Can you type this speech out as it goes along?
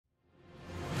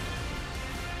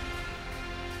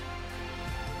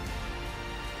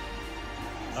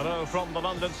Hello from the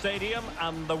London Stadium,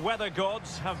 and the weather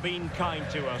gods have been kind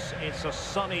to us. It's a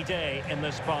sunny day in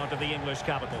this part of the English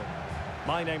capital.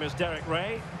 My name is Derek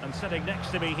Ray, and sitting next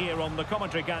to me here on the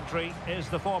commentary gantry is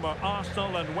the former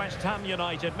Arsenal and West Ham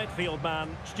United midfield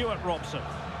man, Stuart Robson.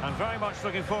 I'm very much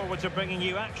looking forward to bringing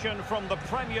you action from the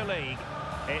Premier League.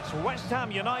 It's West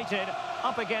Ham United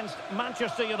up against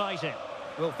Manchester United.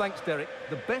 Well, thanks, Derek.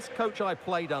 The best coach I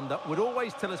played under would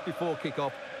always tell us before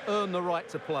kick-off, earn the right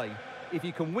to play. If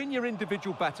you can win your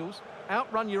individual battles,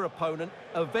 outrun your opponent,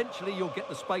 eventually you'll get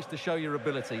the space to show your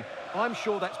ability. I'm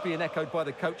sure that's being echoed by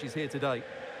the coaches here today.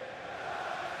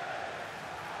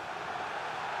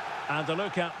 And a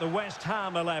look at the West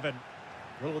Ham 11.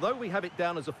 Well, although we have it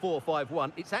down as a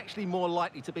 4-5-1, it's actually more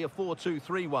likely to be a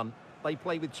 4-2-3-1. They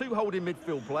play with two holding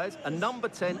midfield players, a number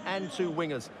 10 and two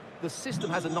wingers. The system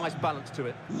has a nice balance to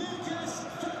it.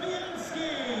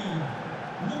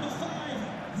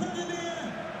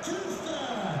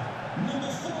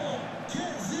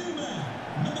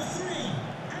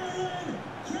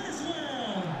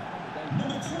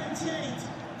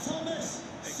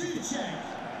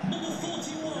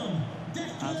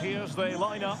 And here's the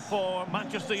lineup for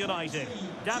Manchester United.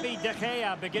 David De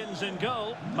Gea begins in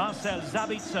goal. Marcel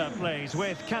Sabitzer plays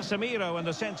with Casemiro in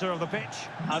the centre of the pitch.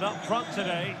 And up front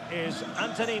today is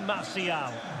Anthony Martial.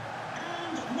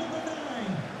 And number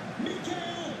 9, Mikel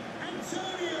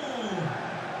Antonio.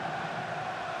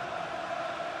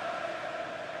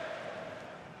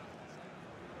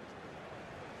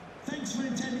 Thanks for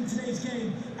attending today's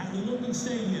game at the London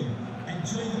Stadium.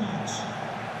 Enjoy the match.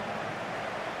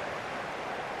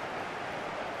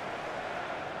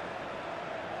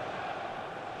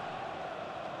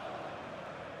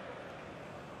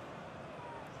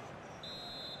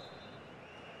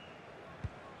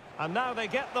 And now they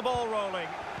get the ball rolling.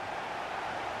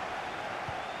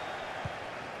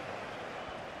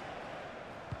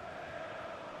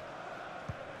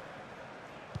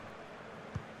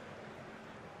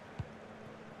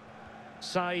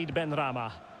 Said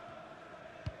Benrahma.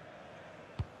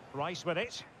 Rice with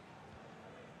it.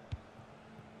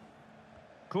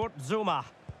 Kurt Zouma.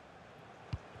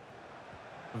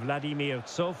 Vladimir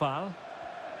Tsofal.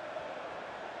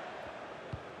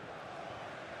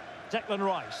 Declan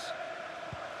Rice.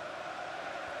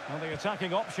 Well, the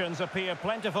attacking options appear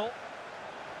plentiful.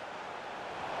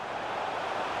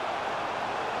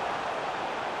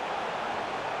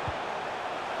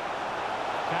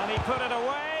 Can he put it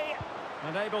away?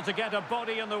 And able to get a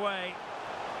body in the way.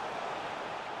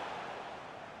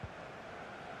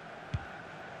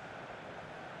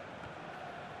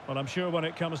 Well, I'm sure when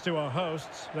it comes to our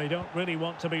hosts, they don't really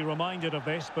want to be reminded of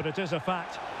this, but it is a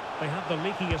fact. They have the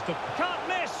leakiest of... Can't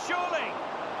miss, surely!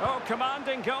 Oh,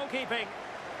 commanding goalkeeping.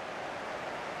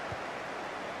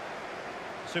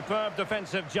 Superb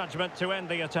defensive judgment to end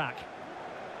the attack.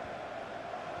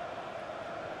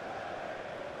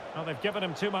 Well, they've given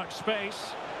him too much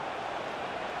space.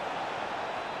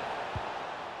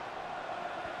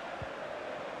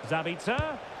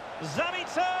 Sabitzer.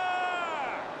 Sabitzer!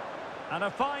 And a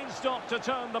fine stop to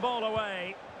turn the ball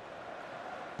away.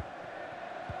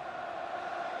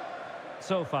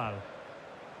 Tsofal.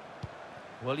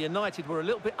 Well, United were a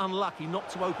little bit unlucky not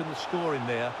to open the score in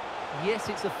there. Yes,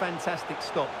 it's a fantastic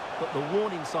stop, but the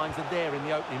warning signs are there in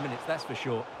the opening minutes, that's for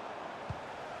sure.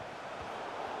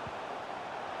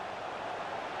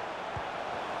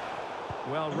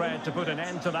 Well read to put an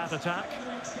end to that attack.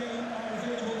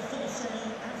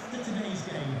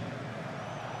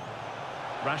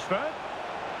 Rashford.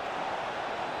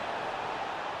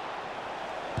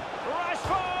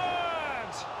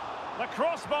 Rashford! The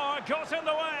crossbar got in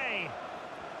the way.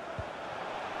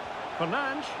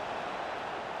 Fernandes.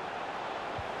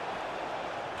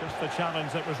 Just the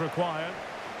challenge that was required.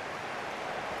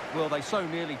 Well, they so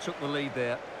nearly took the lead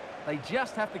there. They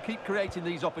just have to keep creating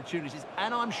these opportunities,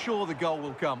 and I'm sure the goal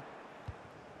will come.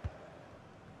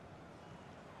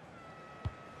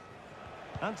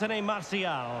 Anthony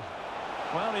Martial.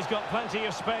 Well, he's got plenty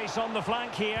of space on the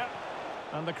flank here.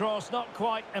 And the cross not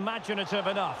quite imaginative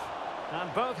enough.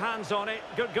 And both hands on it,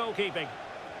 good goalkeeping.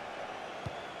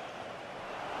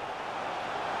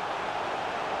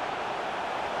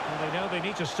 Well, they know they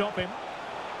need to stop him.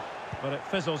 But it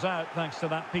fizzles out thanks to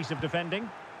that piece of defending.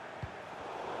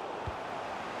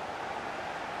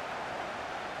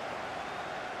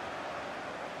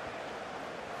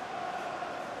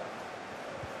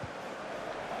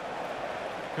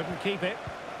 Couldn't keep it.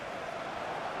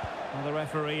 And the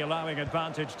referee allowing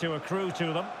advantage to accrue to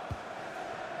them.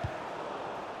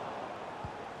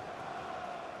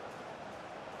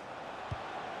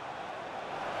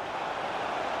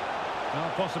 Now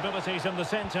possibilities in the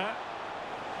centre.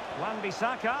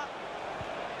 Wan-Bissaka.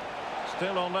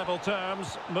 Still on level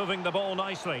terms, moving the ball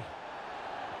nicely.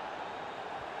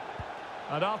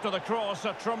 And after the cross,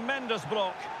 a tremendous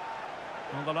block.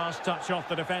 Well, the last touch off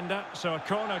the defender, so a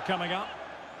corner coming up.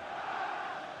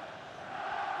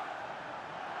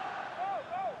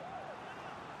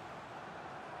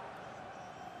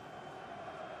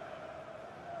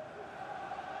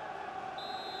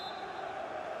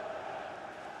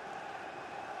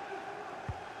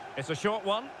 It's a short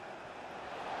one.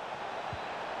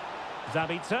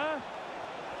 Zabitzer.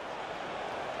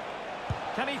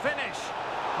 Can he finish?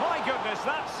 My goodness,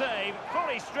 that save.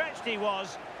 Fully stretched he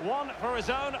was. One for his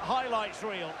own highlights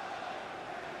reel.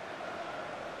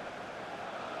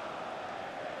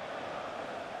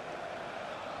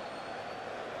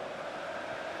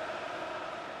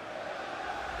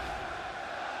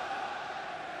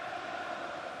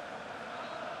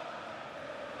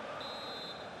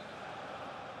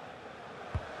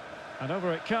 And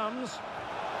over it comes.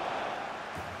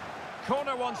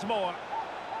 Corner once more.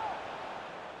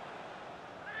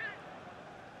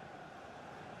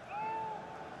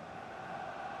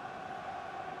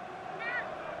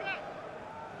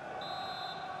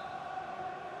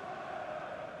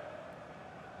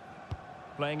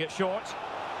 Playing it short.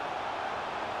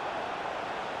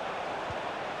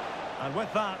 And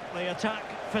with that, the attack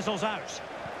fizzles out.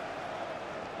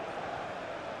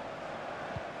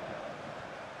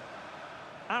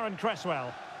 Aaron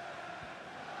Cresswell.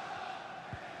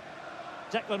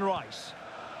 Declan Rice.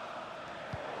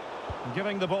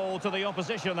 Giving the ball to the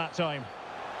opposition that time.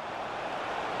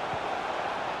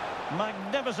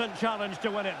 Magnificent challenge to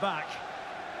win it back.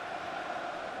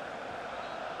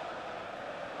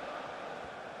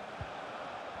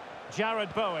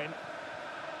 Jared Bowen.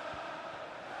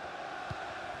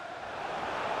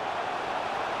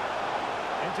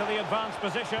 Into the advanced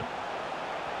position.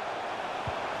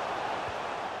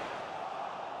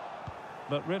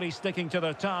 But really sticking to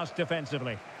their task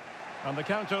defensively. And the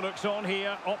counter looks on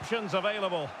here, options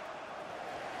available.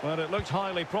 Well, it looked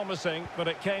highly promising, but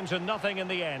it came to nothing in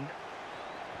the end.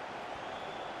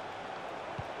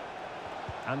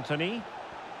 Anthony.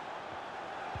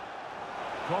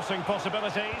 Crossing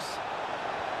possibilities.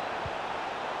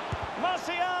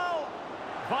 Martial!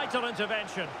 Vital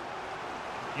intervention.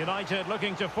 United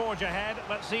looking to forge ahead.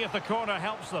 Let's see if the corner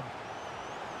helps them.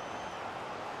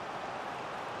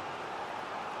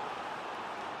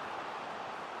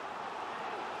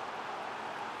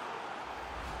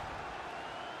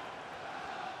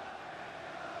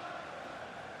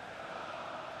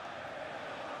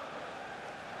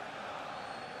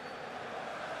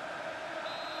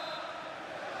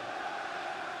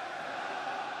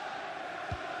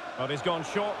 But he's gone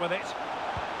short with it.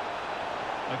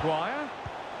 Maguire.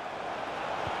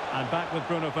 And back with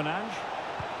Bruno Fernandes.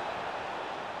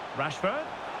 Rashford.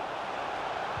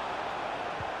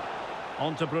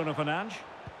 On to Bruno Fernandes.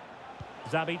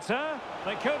 Zabitzer.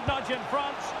 They could nudge in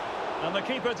front. And the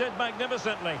keeper did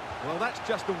magnificently. Well, that's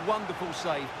just a wonderful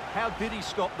save. How did he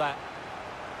stop that?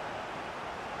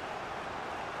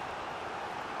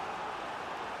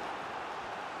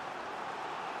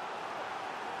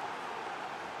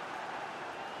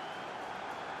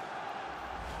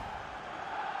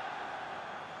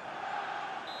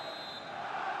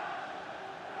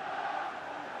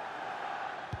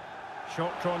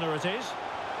 Short corner it is.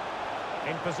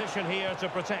 In position here to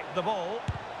protect the ball.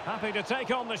 Happy to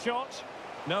take on the shot.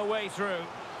 No way through.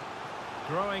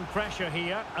 Growing pressure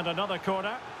here, and another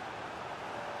corner.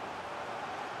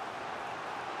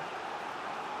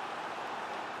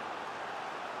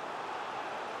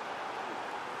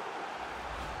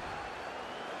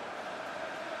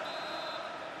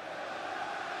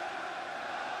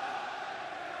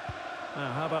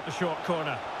 Now, how about the short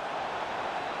corner?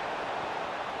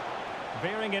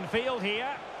 Veering in field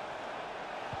here.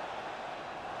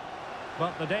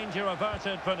 But the danger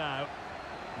averted for now.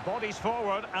 Bodies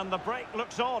forward and the break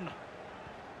looks on.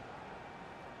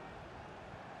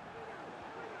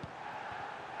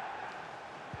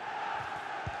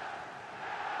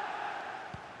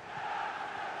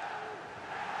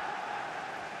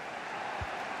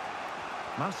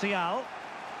 Martial.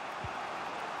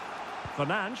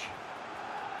 Fernandes.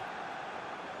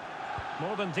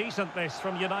 More than decent this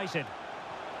from United.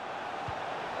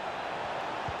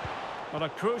 But a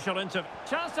crucial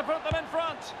chance to put them in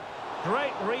front.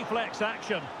 Great reflex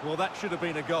action. Well, that should have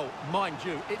been a goal. Mind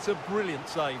you, it's a brilliant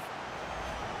save.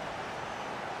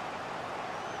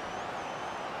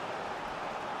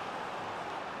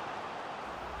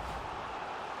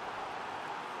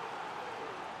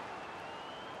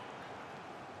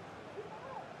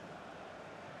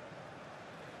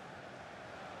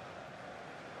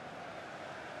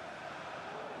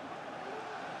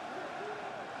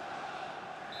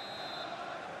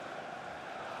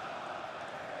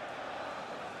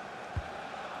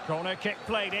 Corner kick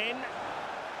played in.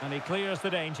 And he clears the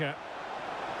danger.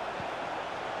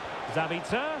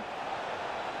 Zabitzer.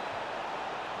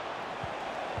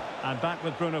 And back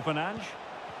with Bruno Fernandes.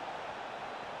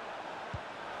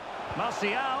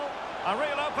 Martial. A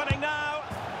real opening now.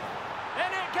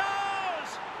 In it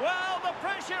goes! Well, the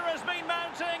pressure has been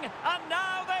mounting, and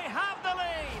now they have the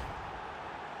lead.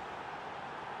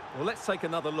 Well, let's take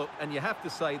another look, and you have to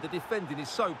say the defending is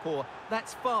so poor.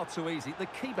 That's far too easy. The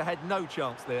keeper had no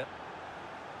chance there.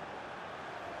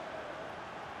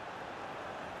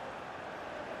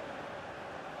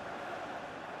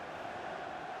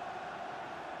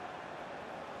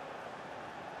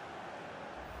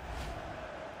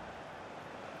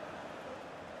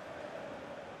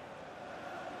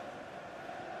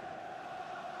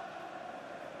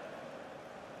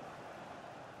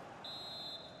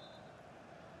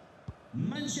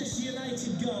 Manchester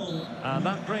United goal. And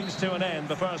that brings to an end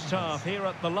the first half here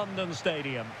at the London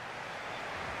Stadium.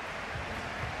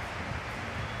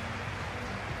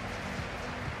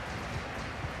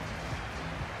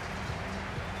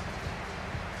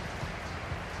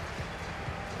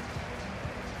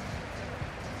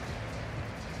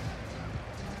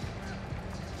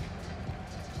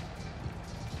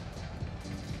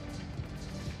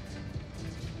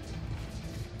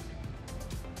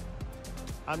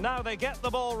 And now they get the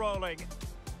ball rolling.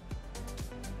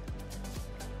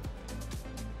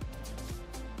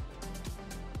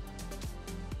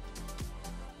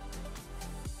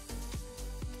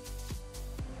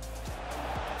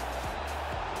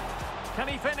 Can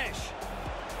he finish?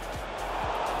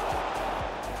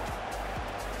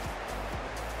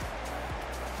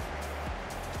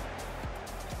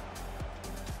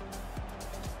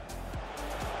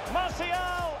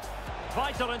 Martial!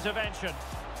 Vital intervention.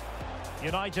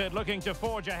 United looking to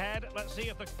forge ahead. Let's see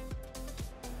if the...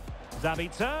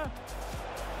 Zabitzer.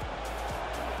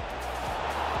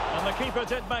 And the keeper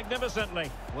did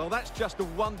magnificently. Well, that's just a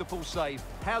wonderful save.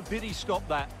 How did he stop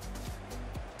that?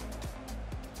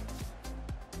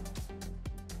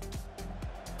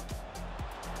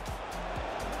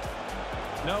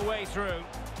 No way through.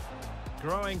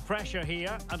 Growing pressure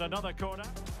here, and another corner.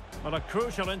 But a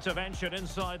crucial intervention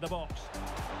inside the box.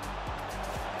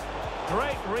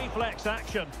 Great reflex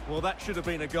action. Well, that should have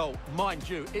been a goal. Mind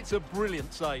you, it's a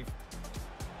brilliant save.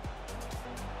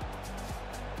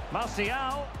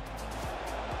 Martial.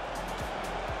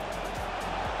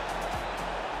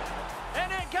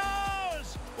 In it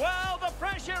goes! Well, the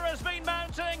pressure has been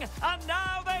mounting, and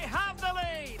now they have the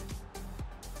lead.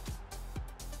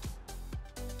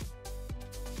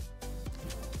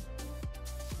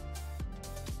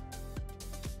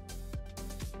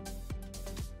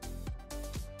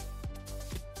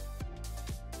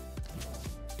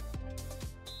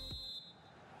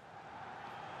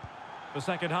 The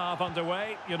second half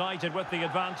underway, United with the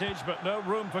advantage, but no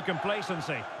room for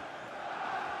complacency.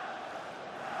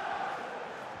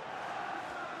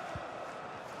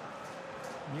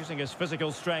 Using his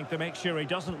physical strength to make sure he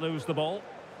doesn't lose the ball.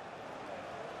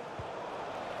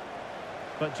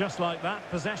 But just like that,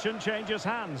 possession changes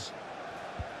hands.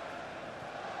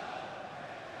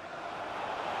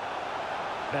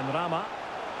 Benrahma.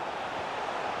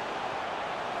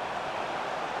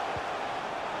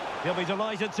 He'll be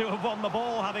delighted to have won the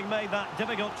ball, having made that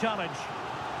difficult challenge.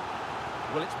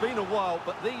 Well, it's been a while,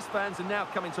 but these fans are now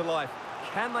coming to life.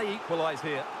 Can they equalise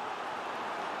here?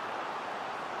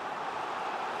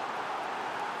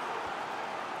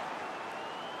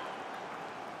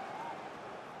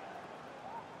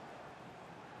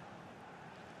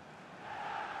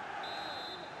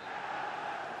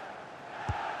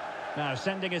 Now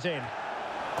sending it in. And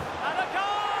a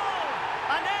goal!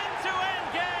 An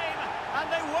end-to-end game, and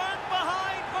they weren't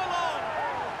behind for long.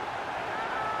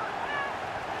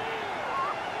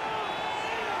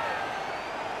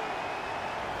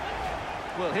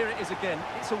 Well, here it is again.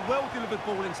 It's a well-delivered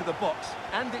ball into the box,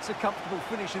 and it's a comfortable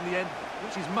finish in the end,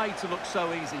 which is made to look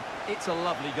so easy. It's a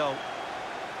lovely goal.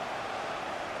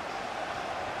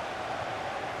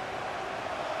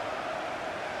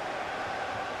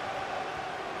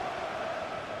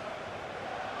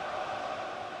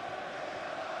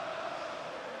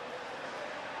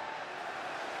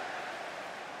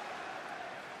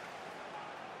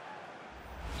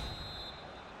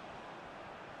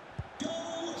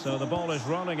 So the ball is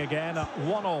rolling again at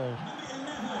 1-1.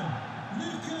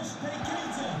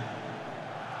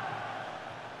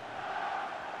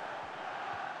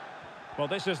 Well,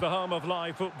 this is the home of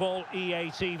live football, EA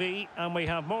TV, and we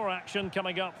have more action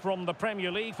coming up from the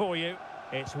Premier League for you.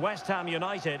 It's West Ham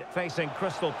United facing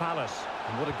Crystal Palace.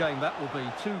 And what a game that will be.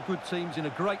 Two good teams in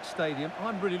a great stadium.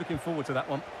 I'm really looking forward to that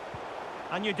one.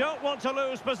 And you don't want to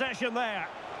lose possession there.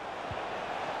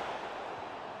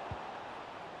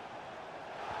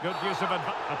 Good use of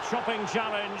a chopping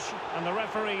challenge, and the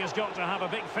referee has got to have a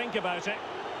big think about it.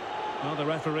 Well, the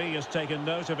referee has taken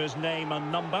note of his name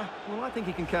and number. Well, I think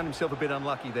he can count himself a bit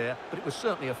unlucky there, but it was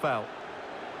certainly a foul.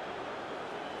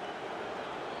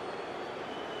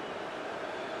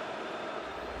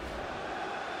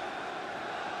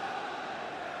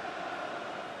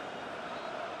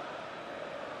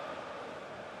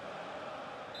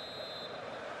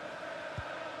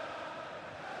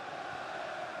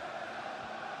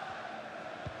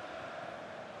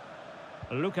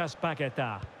 Lucas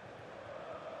Paqueta.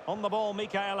 On the ball,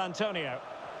 Michael Antonio.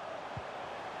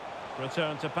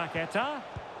 Return to Paqueta.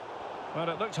 Well,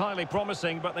 it looked highly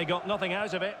promising, but they got nothing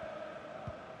out of it.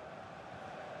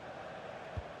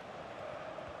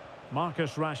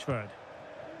 Marcus Rashford.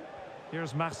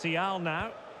 Here's Martial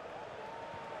now.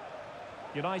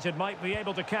 United might be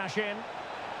able to cash in.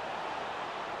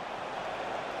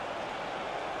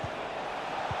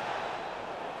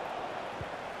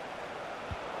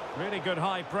 Really good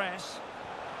high press.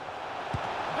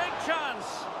 Big chance.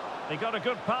 They got a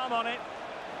good palm on it.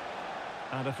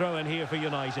 And a throw in here for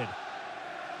United.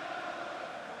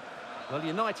 Well,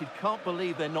 United can't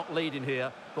believe they're not leading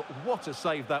here, but what a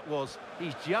save that was.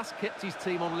 He's just kept his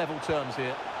team on level terms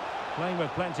here. Playing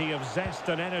with plenty of zest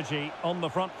and energy on the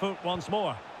front foot once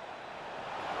more.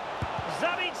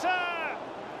 Zabitzer!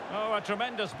 Oh, a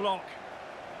tremendous block.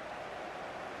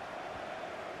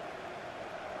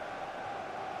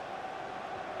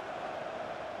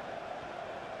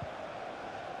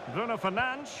 Bruno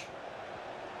Fernandes.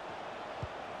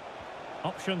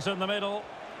 Options in the middle.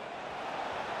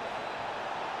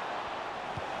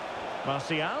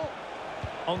 Martial.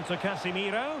 On to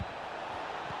Casemiro.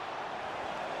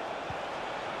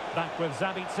 Back with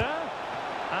Zabitzer.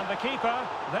 And the keeper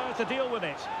there to deal with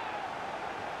it.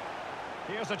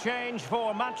 Here's a change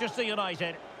for Manchester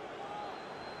United.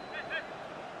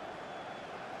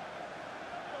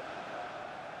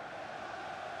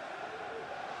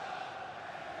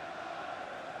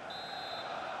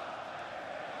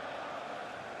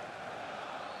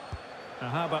 Now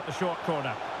how about the short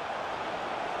corner?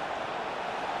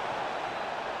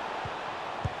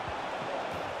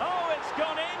 Oh, it's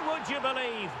gone in, would you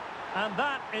believe? And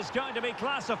that is going to be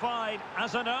classified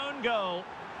as an own goal.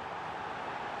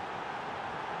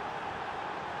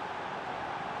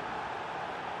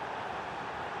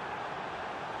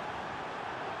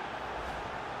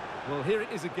 Well, here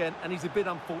it is again, and he's a bit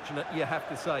unfortunate, you have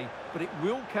to say. But it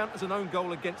will count as an own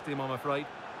goal against him, I'm afraid.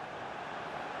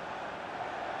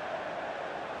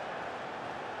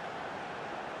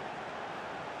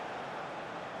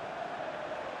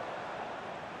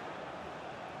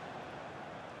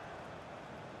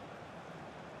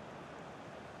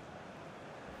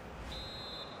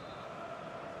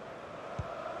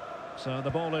 So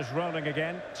the ball is rolling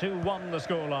again. 2-1 the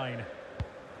scoreline.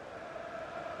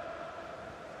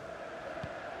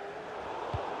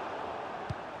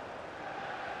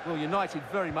 Well, United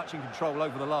very much in control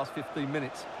over the last 15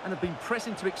 minutes and have been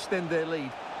pressing to extend their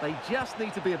lead. They just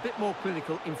need to be a bit more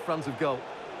clinical in front of goal.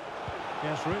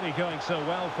 Yes, really going so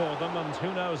well for them, and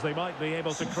who knows, they might be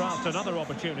able to craft another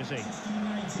opportunity.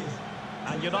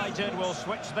 And United will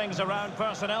switch things around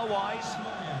personnel-wise.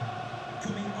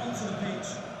 Coming onto the pitch,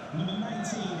 number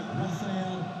 19,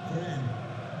 Rafael Varane.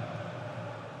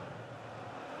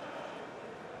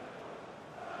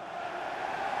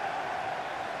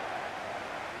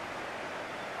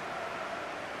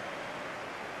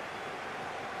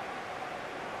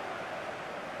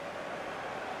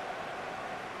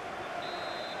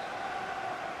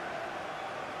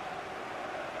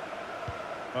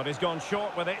 But he's gone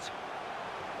short with it.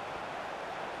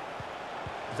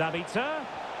 Zabitzer.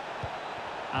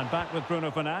 And back with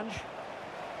Bruno Fernandes.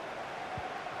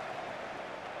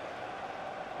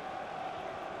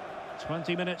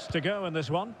 "20 minutes to go in this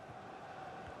one.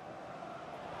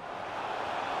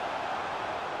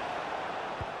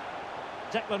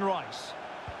 Declan Rice.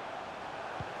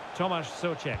 Tomasz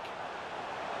Soucek.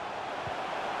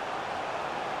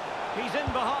 He's in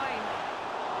behind.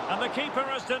 And the keeper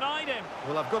has denied him.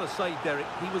 Well, I've got to say, Derek,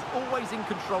 he was always in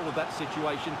control of that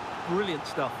situation. Brilliant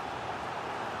stuff.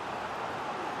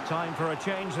 Time for a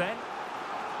change then.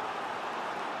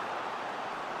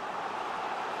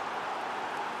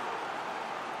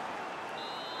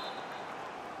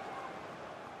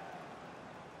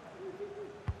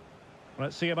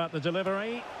 Let's see about the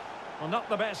delivery. Well, not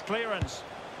the best clearance.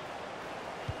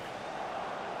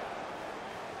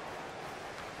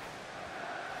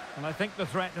 And I think the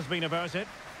threat has been averted.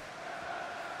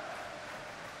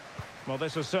 Well,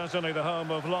 this is certainly the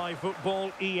home of live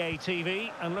football, EA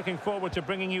TV, and looking forward to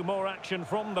bringing you more action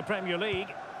from the Premier League.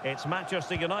 It's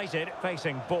Manchester United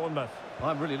facing Bournemouth.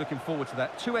 I'm really looking forward to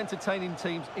that. Two entertaining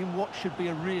teams in what should be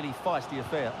a really feisty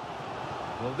affair.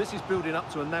 Well, this is building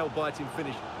up to a nail-biting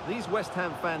finish. These West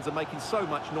Ham fans are making so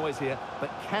much noise here,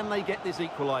 but can they get this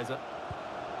equaliser?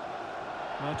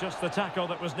 Well, just the tackle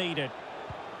that was needed.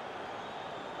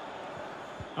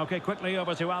 OK, quickly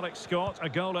over to Alex Scott. A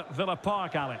goal at Villa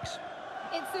Park, Alex.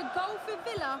 It's a goal for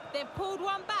Villa. They've pulled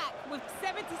one back with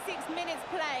 76 minutes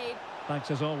played. Thanks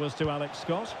as always to Alex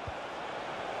Scott.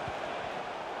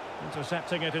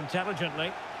 Intercepting it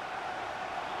intelligently.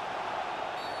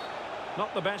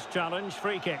 Not the best challenge,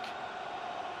 free kick.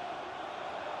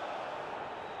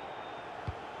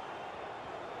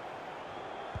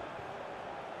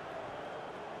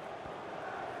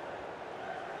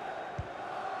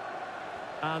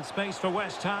 And space for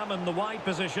West Ham in the wide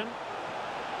position.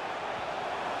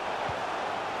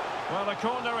 Well, a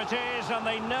corner it is, and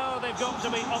they know they've got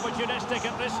to be opportunistic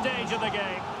at this stage of the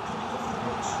game.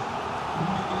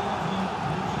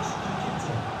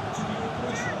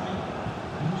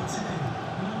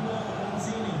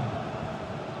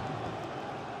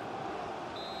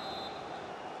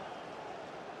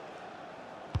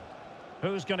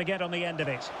 Who's going to get on the end of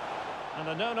it? And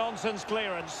a no-nonsense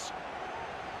clearance.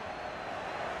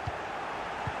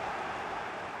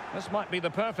 This might be the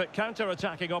perfect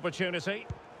counter-attacking opportunity.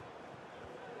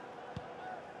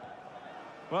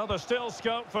 Well, there's still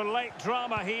scope for late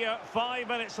drama here. 5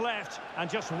 minutes left, and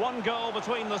just one goal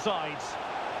between the sides.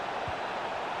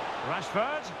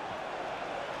 Rashford.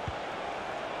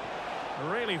 A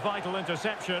really vital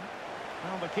interception.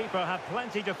 Well, the keeper had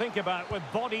plenty to think about with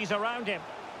bodies around him.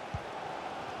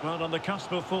 Well, on the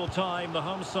cusp of full time, the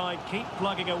home side keep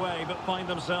plugging away, but find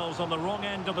themselves on the wrong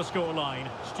end of the scoreline.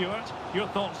 Stuart, your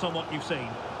thoughts on what you've seen?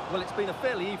 Well, it's been a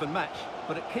fairly even match,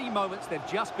 but at key moments they've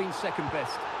just been second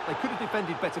best. They could have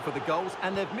defended better for the goals,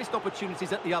 and they've missed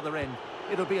opportunities at the other end.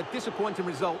 It'll be a disappointing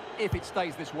result if it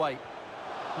stays this way.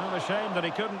 Well, a shame that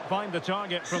he couldn't find the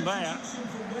target from there.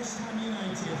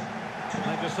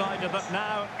 They've decided that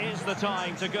now is the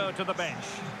time to go to the bench.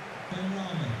 Coming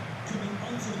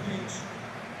onto the pitch.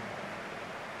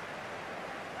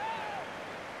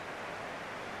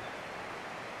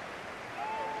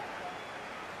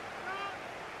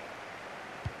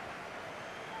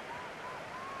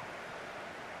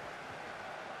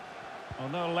 Well,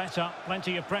 no let-up,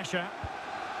 plenty of pressure.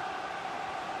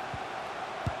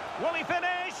 Will he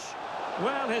finish?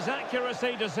 Well, his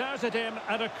accuracy deserted him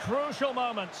at a crucial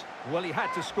moment. Well, he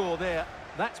had to score there.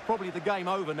 That's probably the game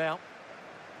over now.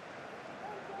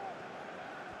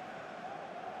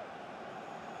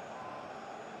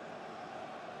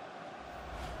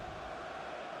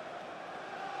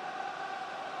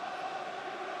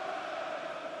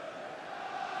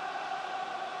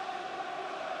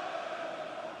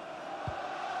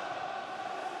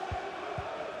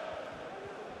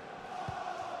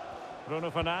 Bruno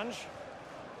Fernandes.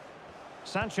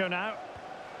 Sancho now.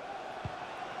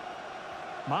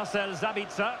 Marcel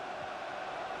Sabitzer.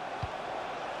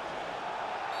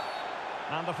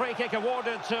 And the free kick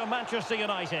awarded to Manchester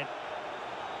United.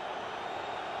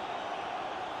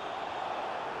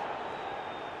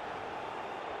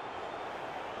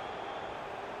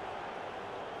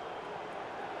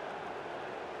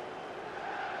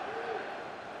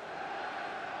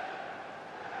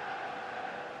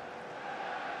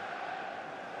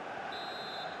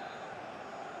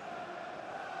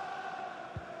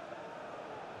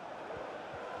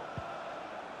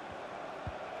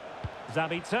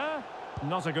 Sabitzer,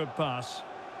 not a good pass.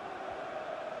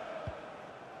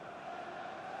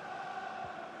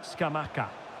 Scamacca.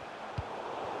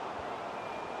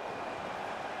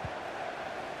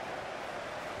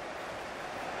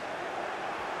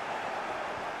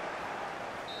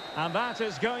 And that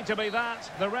is going to be that.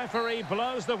 The referee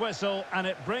blows the whistle and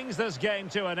it brings this game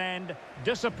to an end.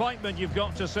 Disappointment, you've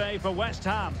got to say, for West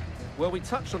Ham. Well, we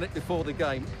touched on it before the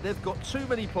game. They've got too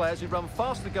many players who run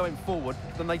faster going forward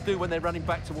than they do when they're running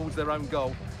back towards their own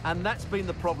goal. And that's been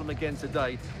the problem again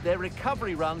today. Their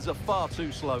recovery runs are far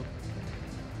too slow.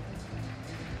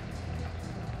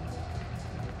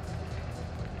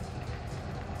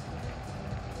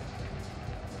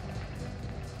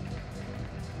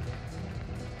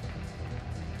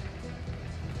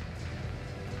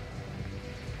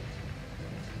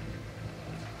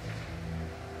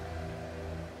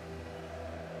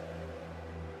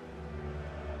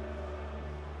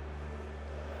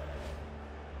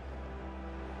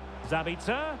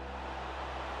 Sabitzer.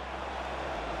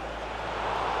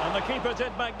 And the keeper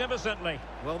did magnificently.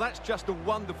 Well, that's just a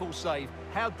wonderful save.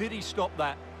 How did he stop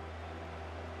that?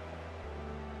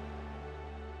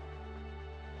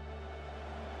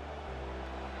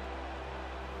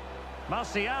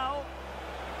 Martial.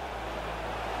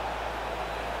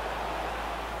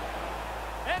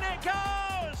 In it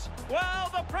goes!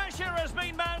 Well, the pressure has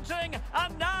been mounting,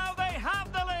 and now they have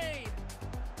the lead.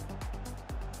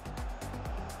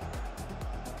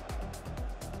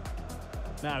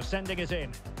 Now sending it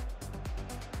in.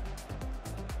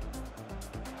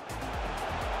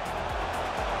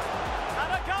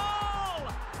 And a goal!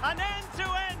 An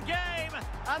end-to-end game,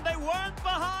 and they weren't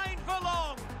behind for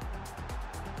long.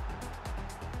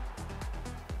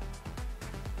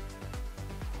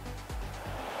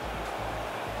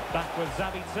 Back with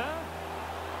Zabitzer.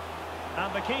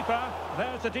 And the keeper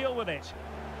there to deal with it.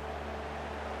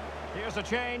 Here's a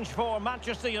change for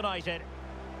Manchester United.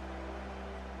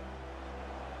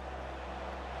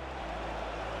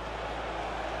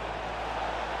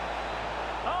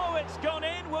 Oh, it's gone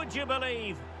in, would you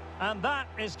believe? And that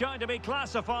is going to be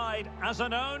classified as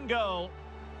an own goal.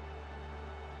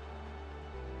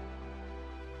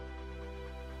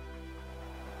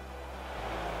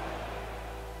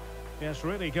 Yes,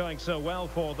 really going so well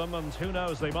for them, and who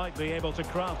knows, they might be able to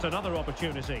craft another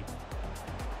opportunity.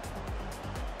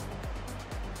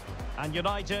 And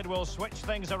United will switch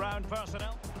things around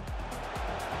personnel.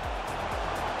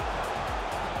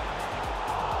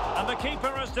 And the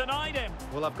keeper has denied him.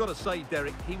 Well, I've got to say,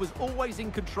 Derek, he was always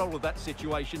in control of that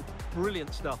situation.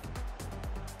 Brilliant stuff.